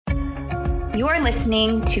You are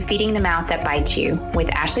listening to Feeding the Mouth That Bites You with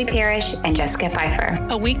Ashley Parrish and Jessica Pfeiffer,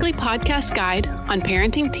 a weekly podcast guide on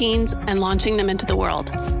parenting teens and launching them into the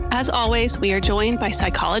world. As always, we are joined by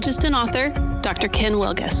psychologist and author, Dr. Ken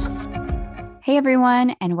Wilgus. Hey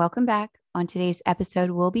everyone, and welcome back. On today's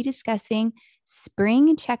episode, we'll be discussing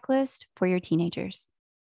spring checklist for your teenagers.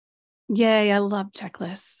 Yay, I love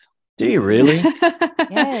checklists. Do you really?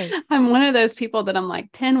 Yes. I'm one of those people that I'm like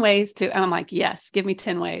 10 ways to, and I'm like, yes, give me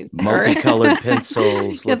 10 ways. Multicolored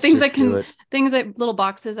pencils. Yeah, things like little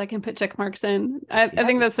boxes I can put check marks in. I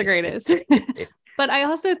think that's the greatest. But I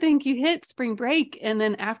also think you hit spring break, and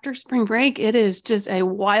then after spring break, it is just a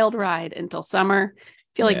wild ride until summer. I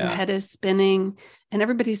feel like your head is spinning, and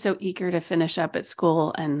everybody's so eager to finish up at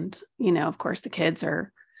school. And, you know, of course, the kids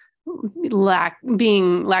are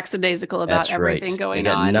being lackadaisical about That's everything right. going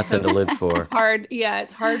they got on. Nothing to live for. Hard. Yeah,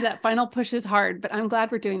 it's hard. That final push is hard, but I'm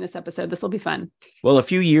glad we're doing this episode. This will be fun. Well, a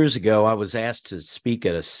few years ago, I was asked to speak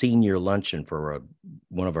at a senior luncheon for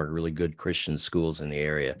one of our really good Christian schools in the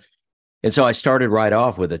area. And so I started right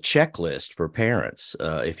off with a checklist for parents.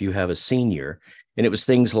 If you have a senior, and it was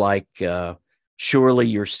things like, surely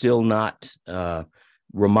you're still not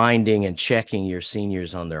reminding and checking your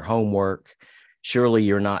seniors on their homework. Surely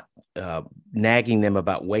you're not nagging them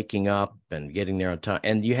about waking up and getting there on time.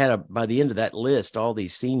 And you had by the end of that list, all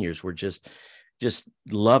these seniors were just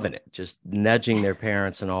loving it, just nudging their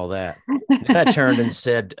parents and all that. Then I turned and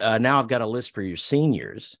said, now I've got a list for your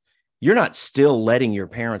seniors. You're not still letting your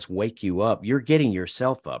parents wake you up. You're getting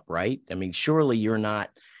yourself up, right? I mean, surely you're not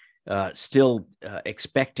still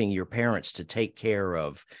expecting your parents to take care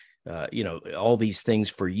of, all these things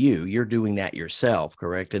for you. You're doing that yourself,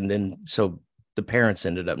 correct? And then so the parents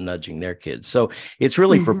ended up nudging their kids. So it's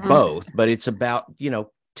really for both, but it's about,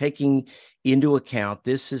 taking into account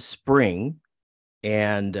this is spring,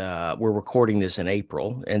 and we're recording this in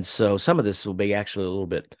April. And so some of this will be actually a little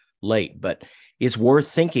bit late, but it's worth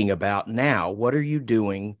thinking about now. What are you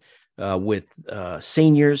doing with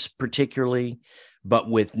seniors particularly, but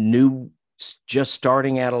with new, just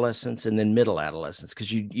starting adolescents and then middle adolescents?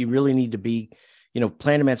 Because you really need to be,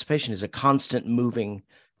 planned emancipation is a constant moving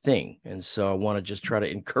thing. And so I want to just try to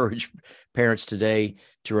encourage parents today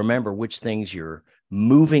to remember which things you're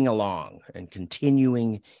moving along and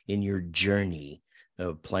continuing in your journey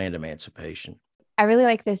of planned emancipation. I really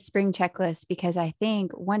like this spring checklist because I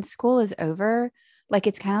think once school is over, like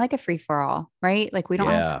it's kind of like a free for all, right? Like we don't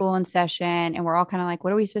have school in session, and we're all kind of like,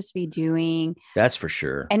 what are we supposed to be doing? That's for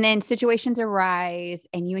sure. And then situations arise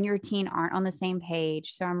and you and your teen aren't on the same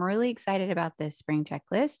page. So I'm really excited about this spring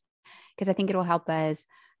checklist because I think it will help us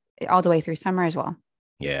all the way through summer as well.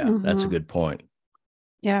 Yeah, that's a good point.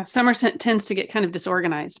 Yeah, summer tends to get kind of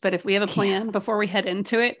disorganized, but if we have a plan before we head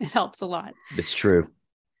into it, it helps a lot. It's true.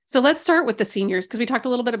 So let's start with the seniors, because we talked a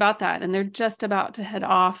little bit about that, and they're just about to head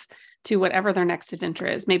off to whatever their next adventure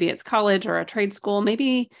is. Maybe it's college or a trade school.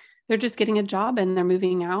 Maybe they're just getting a job and they're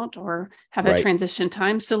moving out or have a transition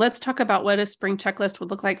time. So let's talk about what a spring checklist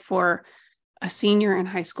would look like for a senior in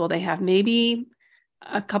high school. They have maybe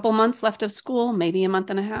a couple months left of school, maybe a month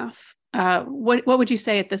and a half. What would you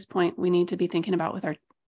say at this point we need to be thinking about with our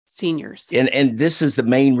seniors? And this is the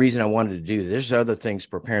main reason I wanted to do this. There's other things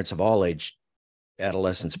for parents of all age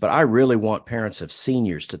adolescents, but I really want parents of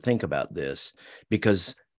seniors to think about this,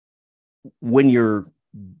 because when you're,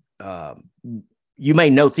 you may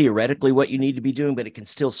know theoretically what you need to be doing, but it can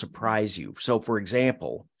still surprise you. So for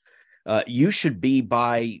example, you should be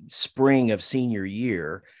by spring of senior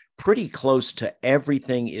year pretty close to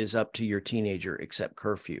everything is up to your teenager except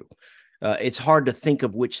curfew. It's hard to think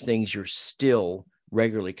of which things you're still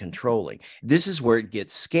regularly controlling. This is where it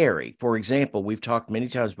gets scary. For example, we've talked many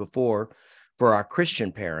times before for our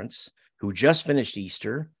Christian parents who just finished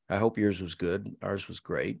Easter. I hope yours was good. Ours was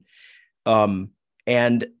great. And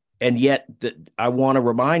yet I want to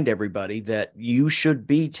remind everybody that you should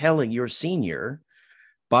be telling your senior,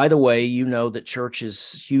 by the way, you know that church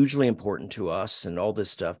is hugely important to us and all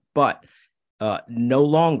this stuff, but no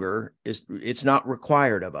longer it's not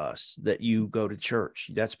required of us that you go to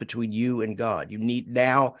church. That's between you and God.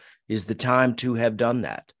 Now is the time to have done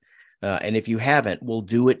that. And if you haven't, we'll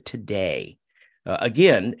do it today.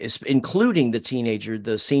 Again, including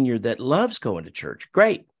the senior that loves going to church.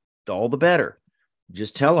 Great. All the better.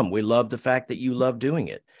 Just tell them we love the fact that you love doing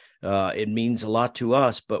it. It means a lot to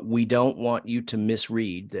us, but we don't want you to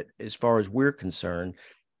misread that. As far as we're concerned,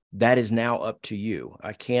 that is now up to you.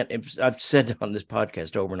 I've said on this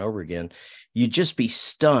podcast over and over again, you'd just be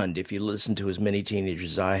stunned if you listen to as many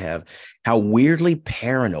teenagers as I have, how weirdly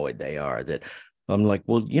paranoid they are. That I'm like,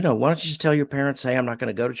 well, why don't you just tell your parents, hey, I'm not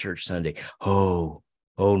going to go to church Sunday. Oh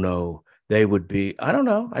no, They would be, I don't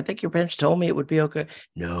know. I think your parents told me it would be okay.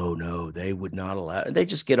 No, they would not allow it. They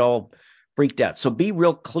just get all freaked out. So be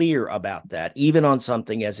real clear about that, even on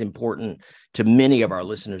something as important to many of our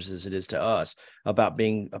listeners as it is to us about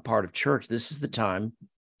being a part of church. This is the time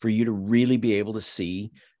for you to really be able to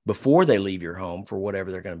see before they leave your home for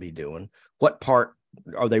whatever they're going to be doing, what part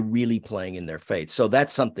are they really playing in their faith. So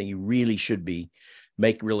that's something you really should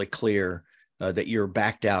make really clear. That you're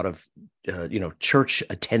backed out of, church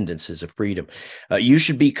attendance is a freedom. You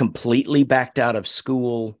should be completely backed out of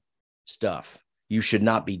school stuff. You should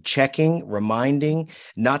not be checking, reminding,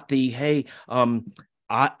 not the, hey,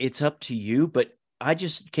 it's up to you, but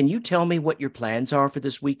can you tell me what your plans are for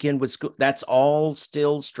this weekend with school? That's all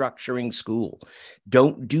still structuring school.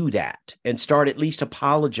 Don't do that, and start at least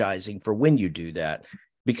apologizing for when you do that,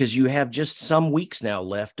 because you have just some weeks now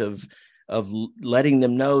left of letting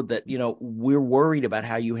them know that, we're worried about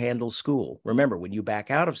how you handle school. Remember, when you back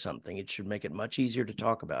out of something, it should make it much easier to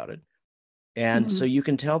talk about it. And so you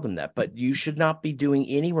can tell them that, but you should not be doing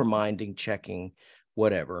any reminding, checking,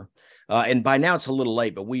 whatever. And by now it's a little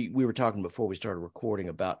late, but we were talking before we started recording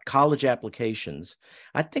about college applications.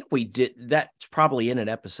 I think we did, that's probably in an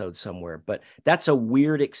episode somewhere, but that's a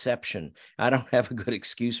weird exception. I don't have a good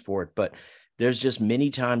excuse for it, but there's just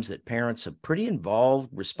many times that parents of pretty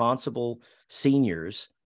involved, responsible seniors,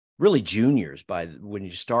 really juniors when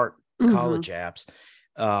you start college apps,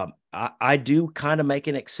 I do kind of make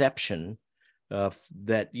an exception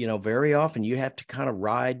that, very often you have to kind of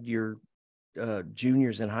ride your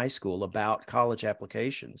juniors in high school about college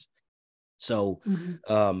applications. So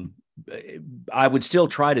I would still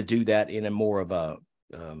try to do that in a more of a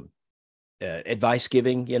advice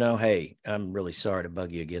giving, hey, I'm really sorry to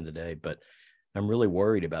bug you again today, but I'm really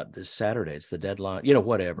worried about this Saturday. It's the deadline,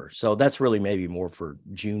 whatever. So that's really maybe more for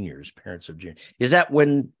juniors, parents of juniors.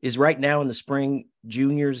 Is right now in the spring,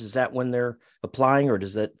 juniors, is that when they're applying, or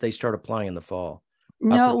they start applying in the fall?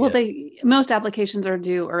 No, well, most applications are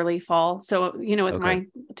due early fall. So, with my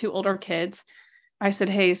two older kids, I said,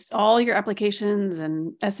 hey, all your applications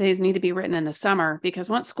and essays need to be written in the summer,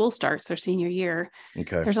 because once school starts their senior year,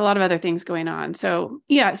 there's a lot of other things going on. So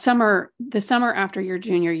the summer after your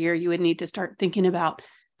junior year, you would need to start thinking about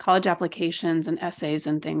college applications and essays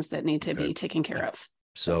and things that need to be taken care of.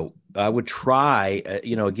 So I would try,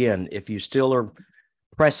 again, if you still are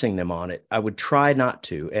pressing them on it, I would try not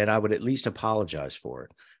to, and I would at least apologize for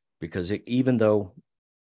it, because even though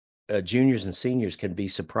juniors and seniors can be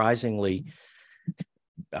surprisingly,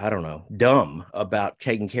 I don't know, dumb about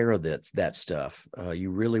taking care of that stuff,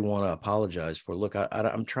 you really want to apologize for, look,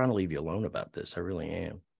 I'm trying to leave you alone about this. I really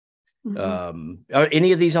am. Are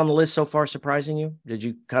any of these on the list so far surprising you? Did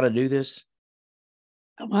you kind of do this?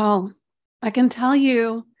 Well, I can tell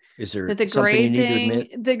you, is there that the something grade you need thing, to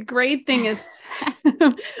admit? The grade thing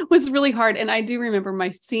was really hard. And I do remember my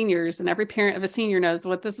seniors, and every parent of a senior knows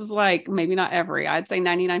what this is like. Maybe not every, I'd say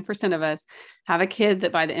 99% of us have a kid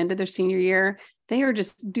that by the end of their senior year, they are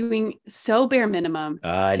just doing so bare minimum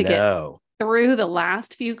to get through the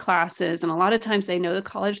last few classes. And a lot of times they know the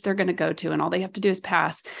college they're going to go to, and all they have to do is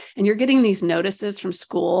pass. And you're getting these notices from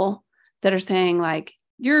school that are saying, like,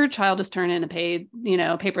 your child is turning in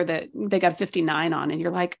a paper that they got a 59 on. And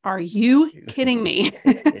you're like, are you kidding me?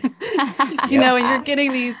 And you're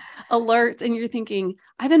getting these alerts, and you're thinking,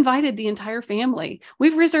 I've invited the entire family.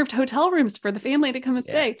 We've reserved hotel rooms for the family to come and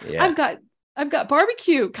stay. I've got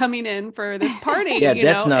barbecue coming in for this party.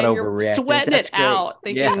 That's not and overreacting. You're sweating it out,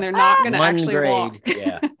 thinking they're not going to actually walk.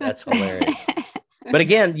 Yeah, that's hilarious. But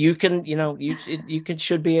again, you can,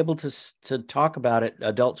 should be able to talk about it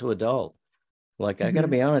adult to adult. Like, I got to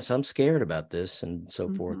be honest, I'm scared about this and so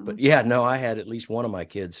forth. But I had at least one of my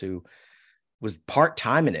kids who was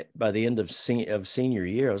part-time in it by the end of senior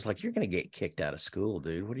year. I was like, you're going to get kicked out of school,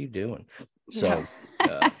 dude. What are you doing? So,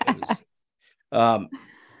 all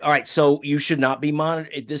right. So you should not be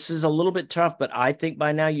monitored. This is a little bit tough, but I think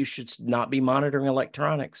by now you should not be monitoring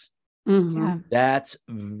electronics. That's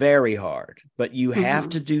very hard, but you have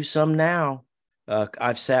to do some now.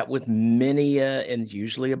 I've sat with many, and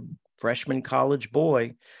usually a freshman college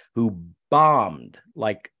boy who bombed,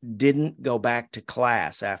 like didn't go back to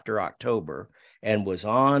class after October and was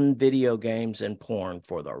on video games and porn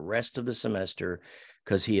for the rest of the semester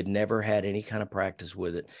because he had never had any kind of practice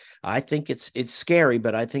with it. I think it's scary,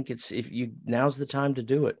 but I think now's the time to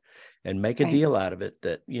do it and make a deal out of it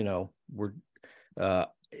that, we're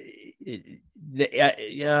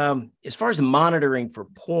as far as monitoring for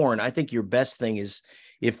porn, I think your best thing is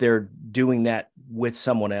if they're doing that with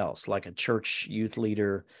someone else, like a church youth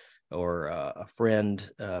leader or a friend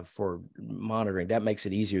for monitoring. That makes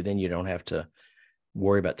it easier. Then you don't have to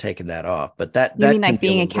worry about taking that off. But you mean can like be a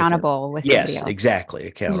being little different. accountable with somebody Yes, else? exactly.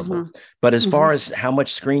 Accountable. Mhm. But as far Mhm. as how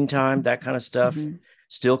much screen time, that kind of stuff, Mhm.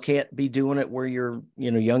 still can't be doing it where your,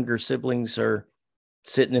 younger siblings are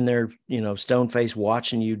sitting in there, stone face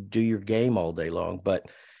watching you do your game all day long. But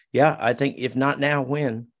yeah, I think if not now,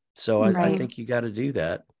 when? So I Right. think you got to do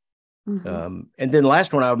that. Mhm. And then the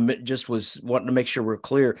last one, I just was wanting to make sure we're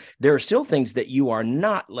clear. There are still things that you are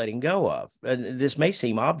not letting go of. And this may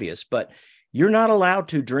seem obvious, but you're not allowed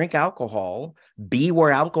to drink alcohol, be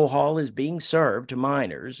where alcohol is being served to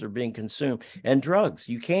minors or being consumed, and drugs.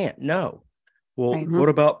 You can't. No. Well, Right. what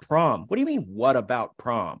about prom? What do you mean, what about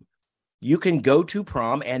prom? You can go to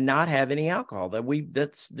prom and not have any alcohol.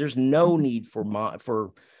 There's no need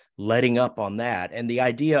for letting up on that. And the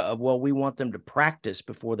idea of, well, we want them to practice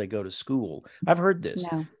before they go to school. I've heard this.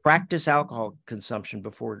 No. Practice alcohol consumption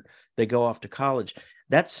before they go off to college.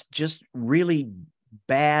 That's just really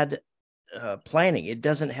bad planning. It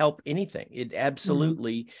doesn't help anything. It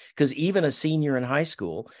absolutely, because even a senior in high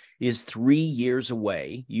school is 3 years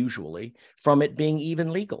away, usually, from it being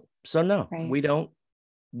even legal. So no, Right.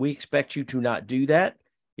 we expect you to not do that.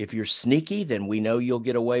 If you're sneaky, then we know you'll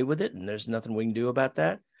get away with it, and there's nothing we can do about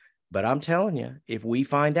that. But I'm telling you, if we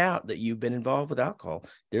find out that you've been involved with alcohol,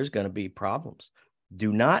 there's going to be problems.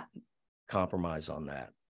 Do not compromise on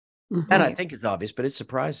that. Mhm. And I think it's obvious, but it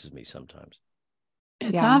surprises me sometimes.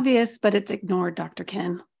 It's Yeah. obvious, but it's ignored, Dr.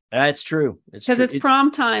 Ken. That's true. Because it's prom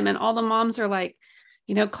time and all the moms are like,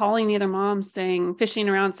 calling the other moms saying, fishing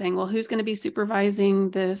around saying, well, who's going to be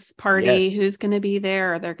supervising this party? Yes. Who's going to be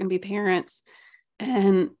there? Are there going to be parents?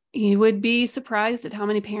 And you would be surprised at how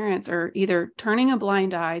many parents are either turning a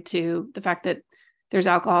blind eye to the fact that there's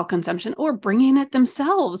alcohol consumption or bringing it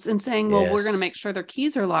themselves and saying, well, we're going to Yes. make sure their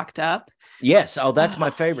keys are locked up. Yes. Oh, that's my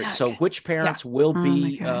favorite. Yuck. So which parents will Oh my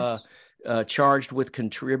be gosh. charged with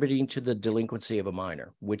contributing to the delinquency of a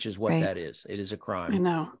minor, which is what Right. that is. It is a I crime.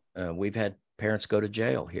 know. We've had parents go to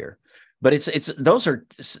jail here, but those are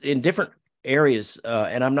in different areas.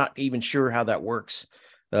 And I'm not even sure how that works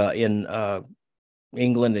in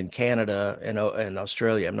England and Canada and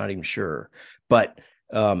Australia. I'm not even sure, but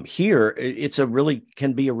here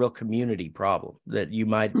can be a real community problem that you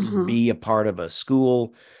might Mhm. be a part of a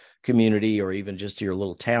school community or even just your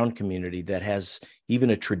little town community that has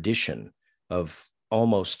even a tradition of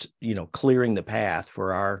almost, clearing the path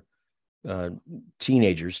for our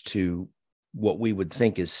teenagers to what we would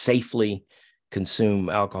think is safely consume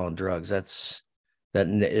alcohol and drugs.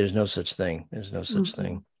 There's no such thing. There's no such Mhm.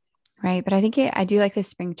 thing. Right. But I think I do like the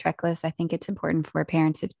spring checklist. I think it's important for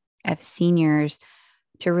parents of seniors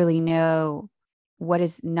to really know what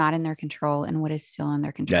is not in their control and what is still in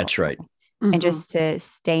their control. That's right. And Mhm. just to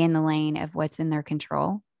stay in the lane of what's in their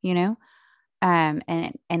control,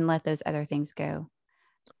 and let those other things go.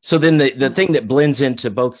 So then the thing that blends into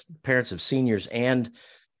both parents of seniors and,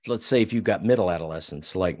 let's say, if you've got middle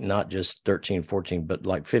adolescents, like not just 13, 14, but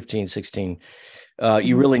like 15, 16,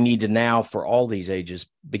 you really need to now, for all these ages,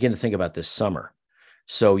 begin to think about this summer.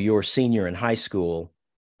 So your senior in high school,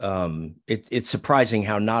 it's surprising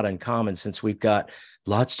how not uncommon, since we've got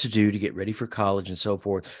lots to do to get ready for college and so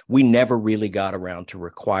forth. We never really got around to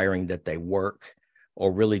requiring that they work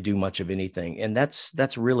or really do much of anything. And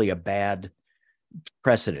that's really a bad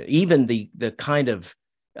precedent. Even the kind of,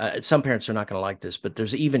 some parents are not going to like this, but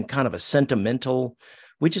there's even kind of a sentimental,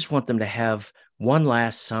 we just want them to have one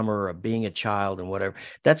last summer of being a child and whatever.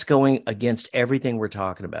 That's going against everything we're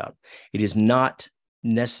talking about. It is not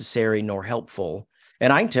necessary nor helpful.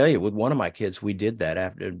 And I can tell you, with one of my kids, we did that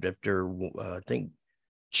after I think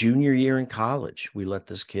junior year in college. We let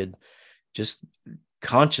this kid just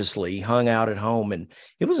consciously hung out at home, and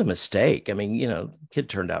it was a mistake. I mean, kid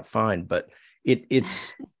turned out fine, but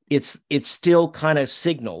it's still kind of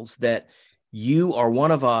signals that you are one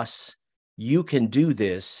of us. You can do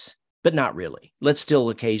this, but not really. Let's still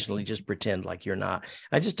occasionally just pretend like you're not.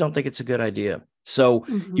 I just don't think it's a good idea. So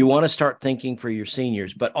you want to start thinking for your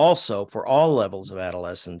seniors, but also for all levels of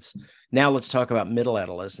adolescence. Now let's talk about middle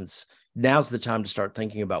adolescence. Now's the time to start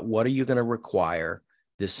thinking about, what are you going to require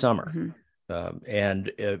this summer?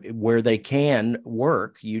 And where they can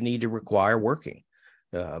work, you need to require working.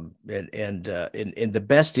 And the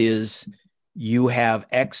best is you have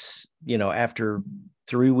X, after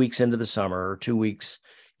 3 weeks into the summer or 2 weeks,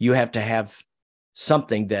 you have to have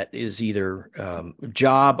something that is either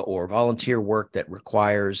job or volunteer work that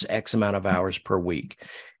requires X amount of hours per week.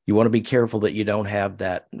 You want to be careful that you don't have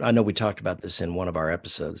that. I know we talked about this in one of our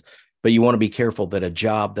episodes, but you want to be careful that a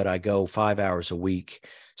job that I go 5 hours a week,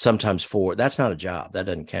 sometimes 4, that's not a job. That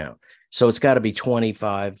doesn't count. So it's got to be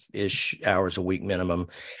 25-ish hours a week minimum.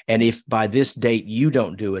 And if by this date you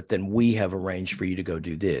don't do it, then we have arranged for you to go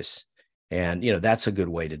do this. And, that's a good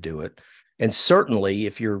way to do it. And certainly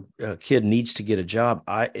if your kid needs to get a job,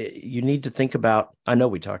 you need to think about, I know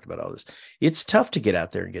we talked about all this. It's tough to get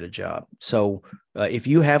out there and get a job. So if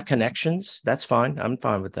you have connections, that's fine. I'm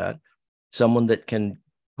fine with that. Someone that can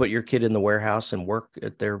put your kid in the warehouse and work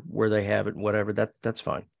at where they have it, whatever, that's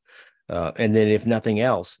fine. And then if nothing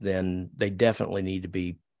else, then they definitely need to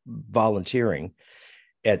be volunteering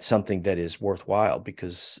at something that is worthwhile,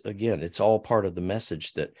 because again, it's all part of the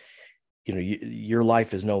message that, your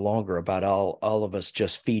life is no longer about all of us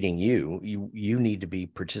just feeding you. You need to be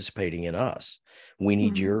participating in us. We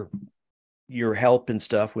need your help and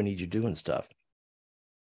stuff. We need you doing stuff.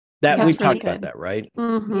 We've talked about that, right?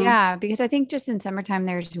 Mm-hmm. Yeah, because I think just in summertime,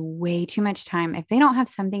 there's way too much time. If they don't have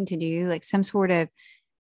something to do, like some sort of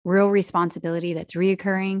real responsibility that's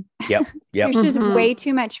reoccurring, there's just way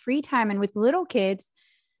too much free time. And with little kids,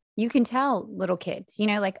 you can tell little kids,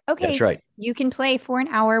 okay, that's right. You can play for an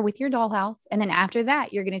hour with your dollhouse. And then after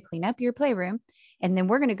that, you're going to clean up your playroom. And then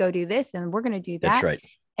we're going to go do this. And we're going to do that. That's right.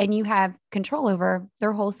 And you have control over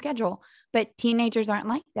their whole schedule. But teenagers aren't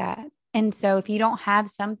like that. And so if you don't have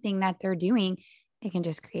something that they're doing, it can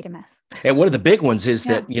just create a mess. And one of the big ones is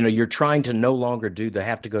that, you're trying to no longer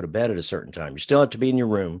have to go to bed at a certain time. You still have to be in your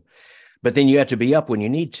room, but then you have to be up when you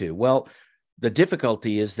need to. Well, the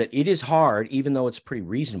difficulty is that it is hard, even though it's pretty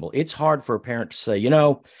reasonable. It's hard for a parent to say,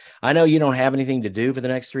 I know you don't have anything to do for the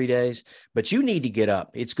next 3 days, but you need to get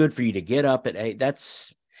up. It's good for you to get up at 8.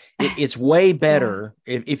 It's way better.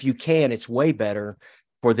 If you can, it's way better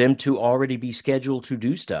for them to already be scheduled to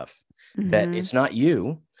do stuff that it's not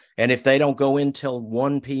you. And if they don't go in till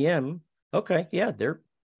 1 p.m., okay, yeah, they're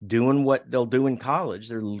doing what they'll do in college.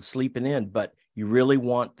 They're sleeping in, but you really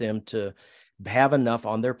want them to have enough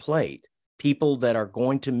on their plate. People that are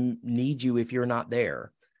going to need you if you're not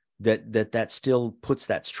there, that still puts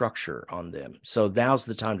that structure on them. So now's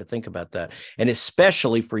the time to think about that. And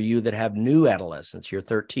especially for you that have new adolescents, your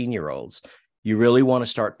 13-year-olds, you really want to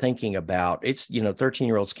start thinking about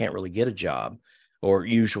 13-year-olds can't really get a job, or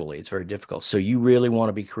usually it's very difficult. So you really want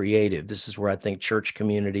to be creative. This is where I think church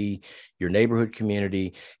community, your neighborhood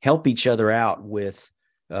community, help each other out with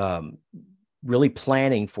really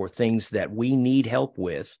planning for things that we need help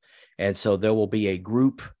with. And so there will be a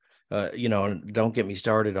group, and don't get me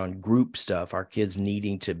started on group stuff, our kids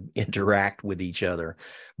needing to interact with each other,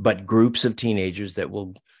 but groups of teenagers that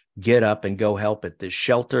will get up and go help at this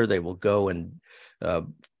shelter. They will go and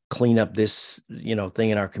clean up this, thing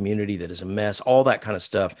in our community that is a mess, all that kind of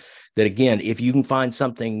stuff. That again, if you can find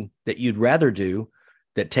something that you'd rather do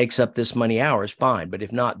that takes up this many hours, fine. But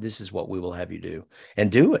if not, this is what we will have you do,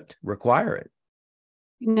 and do it, require it.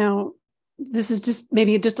 This is just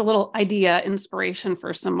maybe just a little idea, inspiration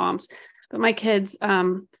for some moms. But my kids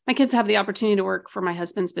have the opportunity to work for my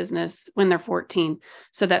husband's business when they're 14.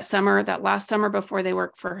 So that last summer before they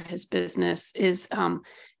work for his business is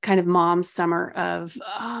kind of mom's summer of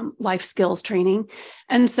life skills training.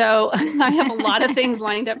 And so I have a lot of things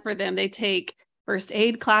lined up for them. They take first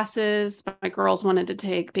aid classes. My girls wanted to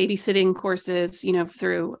take babysitting courses,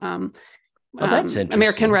 through that's interesting.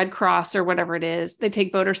 American Red Cross or whatever it is. They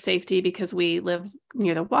take boater safety because we live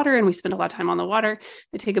near the water and we spend a lot of time on the water.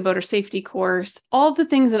 They take a boater safety course, all the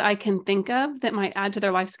things that I can think of that might add to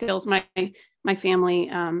their life skills. My family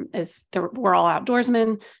we're all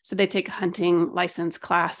outdoorsmen. So they take a hunting license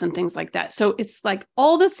class and things like that. So it's like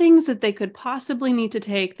all the things that they could possibly need to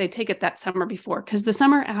take, they take it that summer before, because the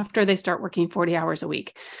summer after they start working 40 hours a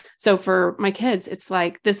week. So for my kids, it's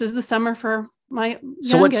like, this is the summer for my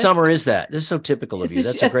youngest. So what summer is that? This is so typical of you.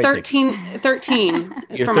 That's a great 13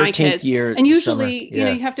 Your for my kids. Year and usually, summer.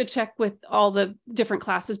 Yeah. You have to check with all the different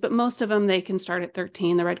classes, but most of them, they can start at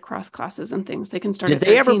 13, the Red Cross classes and things. They can start at 13.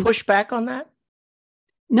 Did they ever push back on that?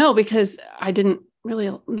 No, because I didn't really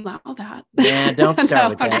allow that. Yeah, don't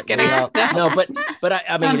start with that. I'm just kidding. No, but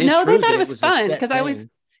I mean, it is no, true they thought it was fun because I always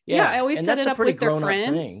and set it up with their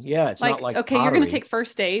friends. Thing. Yeah, it's not like okay, pottery. you're going to take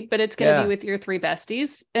first aid, but it's going to be with your 3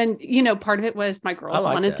 besties. And, part of it was my girls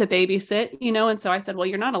wanted to babysit, and so I said, well,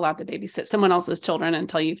 you're not allowed to babysit someone else's children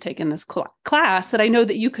until you've taken this class that I know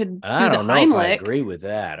that you could do I don't know Heimlich. if I agree with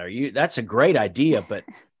that. That's a great idea, but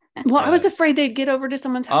well, I was afraid they'd get over to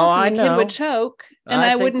someone's house and the kid would choke and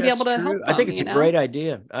I wouldn't be able to help them. I think it's a great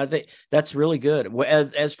idea. I think that's really good.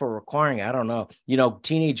 As for requiring, I don't know.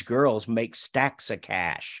 Teenage girls make stacks of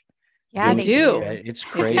cash. Yeah, they do. It's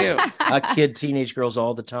crazy. Teenage girls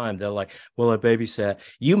all the time. They're like, well, I babysat.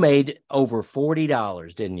 You made over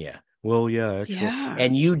 $40, didn't you? Well, yeah, actually. Yeah.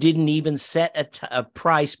 And you didn't even set a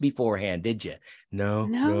price beforehand, did you?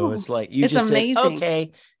 No. It's like you just amazing. said,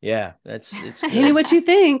 okay. Yeah, it's Any good. what you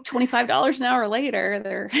think, $25 an hour later,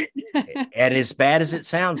 they're And as bad as it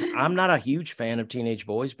sounds, I'm not a huge fan of teenage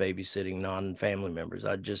boys babysitting non-family members.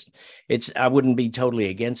 I wouldn't be totally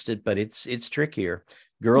against it, but it's trickier.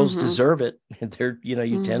 Girls deserve it. They're,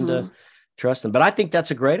 you tend to trust them. But I think that's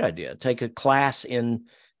a great idea. Take a class in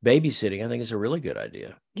babysitting. I think it's a really good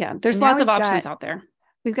idea. Yeah, there's lots of options out there.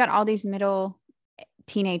 We've got all these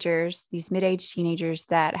teenagers, these mid-aged teenagers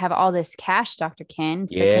that have all this cash, Dr. Ken.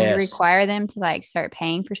 So can we require them to like start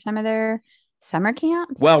paying for some of their summer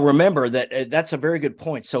camps? Well, remember that's a very good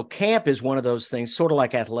point. So camp is one of those things, sort of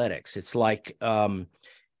like athletics. It's like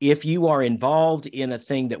if you are involved in a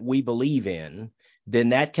thing that we believe in, then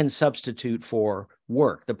that can substitute for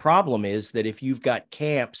work. The problem is that if you've got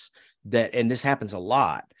camps that, and this happens a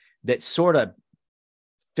lot, that sort of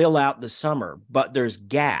fill out the summer, but there's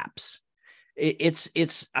gaps.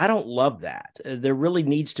 It's I don't love that. There really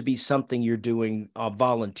needs to be something you're doing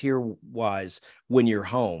volunteer wise when you're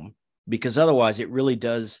home, because otherwise it really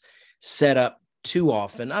does set up too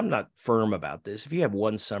often. I'm not firm about this. If you have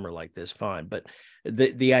one summer like this, fine. But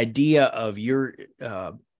the idea of you're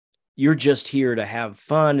just here to have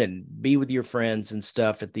fun and be with your friends and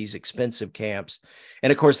stuff at these expensive camps.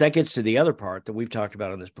 And of course, that gets to the other part that we've talked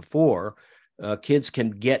about on this before. Kids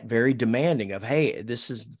can get very demanding of, hey,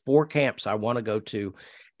 this is 4 camps I want to go to.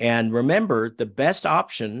 And remember, the best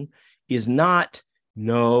option is not,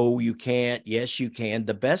 no, you can't. Yes, you can.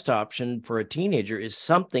 The best option for a teenager is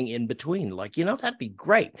something in between. Like, that'd be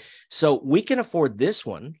great. So we can afford this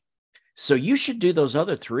one. So you should do those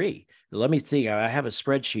other 3. Let me think. I have a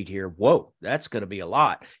spreadsheet here. Whoa, that's going to be a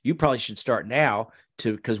lot. You probably should start now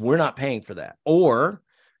because we're not paying for that. Or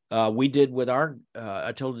we did with our,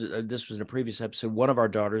 I told you this was in a previous episode, one of our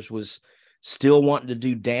daughters was still wanting to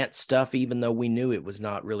do dance stuff, even though we knew it was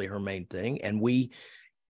not really her main thing. And we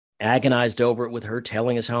agonized over it with her,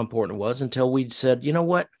 telling us how important it was, until we said, you know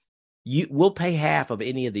what, we'll pay half of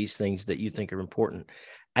any of these things that you think are important.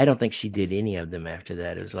 I don't think she did any of them after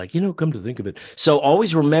that. It was like, come to think of it. So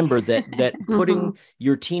always remember that putting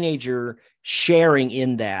your teenager sharing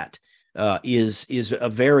in that is a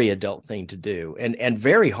very adult thing to do, and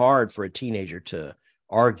very hard for a teenager to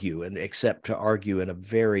argue, and except to argue in a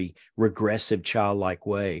very regressive, childlike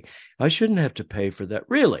way. I shouldn't have to pay for that.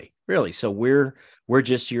 Really? So we're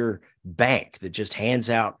just your bank that just hands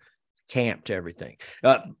out camp to everything.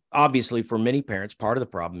 Obviously, for many parents, part of the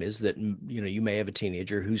problem is that, you may have a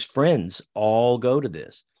teenager whose friends all go to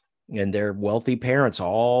this, and their wealthy parents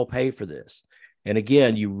all pay for this. And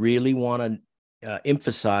again, you really want to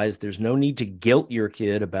emphasize there's no need to guilt your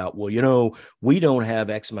kid about, well, we don't have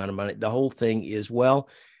X amount of money. The whole thing is,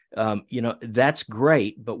 that's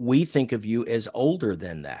great, but we think of you as older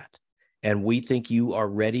than that. And we think you are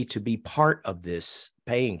ready to be part of this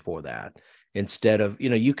paying for that, instead of,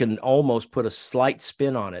 you can almost put a slight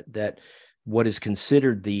spin on it that what is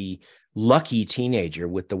considered the lucky teenager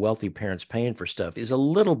with the wealthy parents paying for stuff is a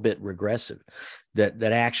little bit regressive. That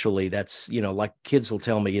actually, that's, like kids will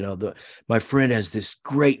tell me, my friend has this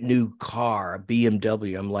great new car, a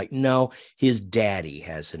BMW. I'm like, no, his daddy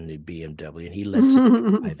has a new BMW and he lets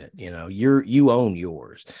him drive it. You own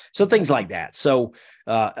yours. So things like that. So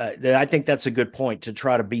I think that's a good point, to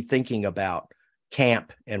try to be thinking about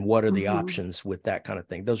camp and what are the options with that kind of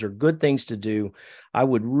thing. Those are good things to do. I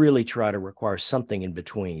would really try to require something in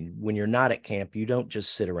between. When you're not at camp, you don't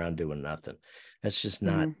just sit around doing nothing. That's just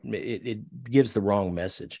not, it gives the wrong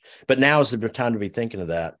message. But now is the time to be thinking of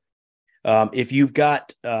that. If you've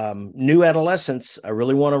got new adolescents, I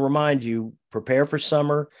really want to remind you, prepare for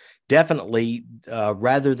summer. Definitely,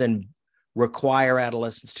 rather than require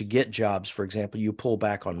adolescents to get jobs, for example, you pull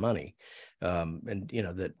back on money. And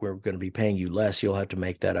that we're going to be paying you less. You'll have to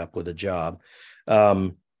make that up with a job.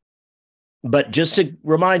 But just to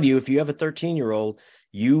remind you, if you have a 13-year-old,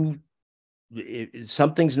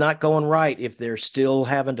 something's not going right. If they're still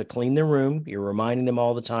having to clean their room, you're reminding them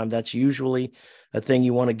all the time. That's usually a thing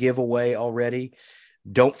you want to give away already.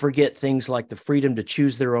 Don't forget things like the freedom to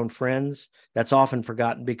choose their own friends. That's often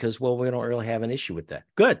forgotten because, we don't really have an issue with that.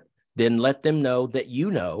 Good. Then let them know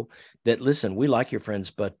that, listen, we like your friends,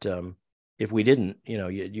 but if we didn't,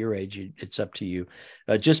 at your age, it's up to you.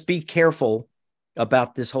 Just be careful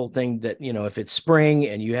about this whole thing that, if it's spring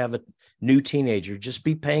and you have a new teenager, just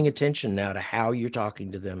be paying attention now to how you're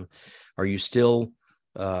talking to them. Are you still,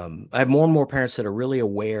 I have more and more parents that are really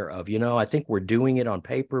aware of, I think we're doing it on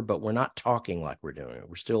paper, but we're not talking like we're doing it.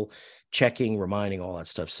 We're still checking, reminding, all that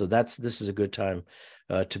stuff. So this is a good time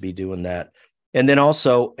to be doing that. And then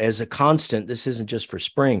also, as a constant, this isn't just for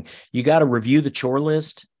spring, you got to review the chore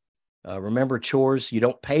list. Remember, chores, you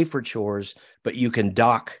don't pay for chores, but you can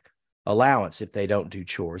dock allowance if they don't do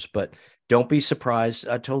chores. But don't be surprised.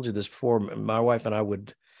 I told you this before. My wife and I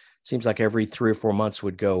seems like every 3 or 4 months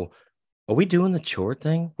would go, are we doing the chore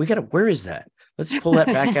thing? Where is that? Let's pull that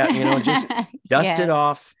back out, just dust it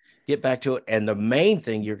off, get back to it. And the main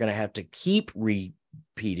thing you're going to have to keep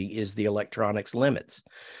repeating is the electronics limits.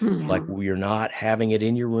 Mm-hmm. Like, you're not having it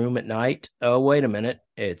in your room at night. Oh, wait a minute.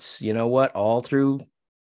 It's, all through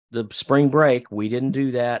the spring break, we didn't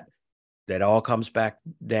do that. That all comes back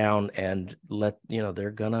down, and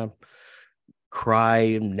they're going to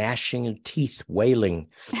cry, gnashing of teeth, wailing,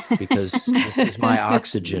 because this is my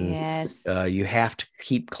oxygen. Yes. You have to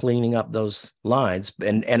keep cleaning up those lines.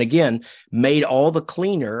 And again, made all the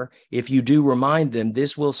cleaner if you do remind them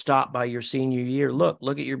this will stop by your senior year.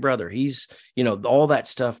 Look at your brother. He's, all that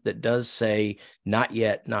stuff that does say not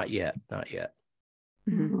yet, not yet, not yet.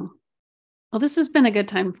 Mm-hmm. Well, this has been a good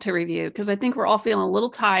time to review, because I think we're all feeling a little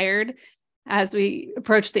tired as we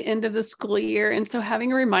approach the end of the school year. And so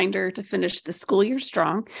having a reminder to finish the school year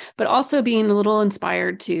strong, but also being a little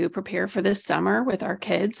inspired to prepare for this summer with our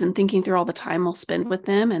kids and thinking through all the time we'll spend with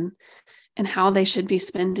them and how they should be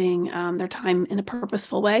spending their time in a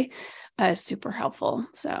purposeful way is super helpful.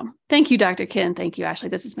 So thank you, Dr. Ken. Thank you, Ashley.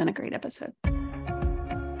 This has been a great episode.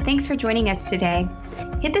 Thanks for joining us today.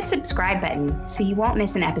 Hit the subscribe button so you won't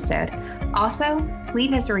miss an episode. Also,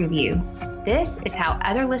 leave us a review. This is how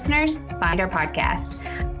other listeners find our podcast.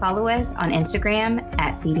 Follow us on Instagram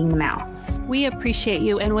at Feeding the Mouth. We appreciate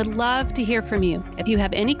you and would love to hear from you. If you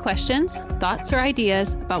have any questions, thoughts, or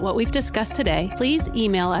ideas about what we've discussed today, please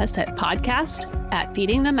email us at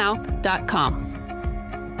podcast@feedingthemouth.com.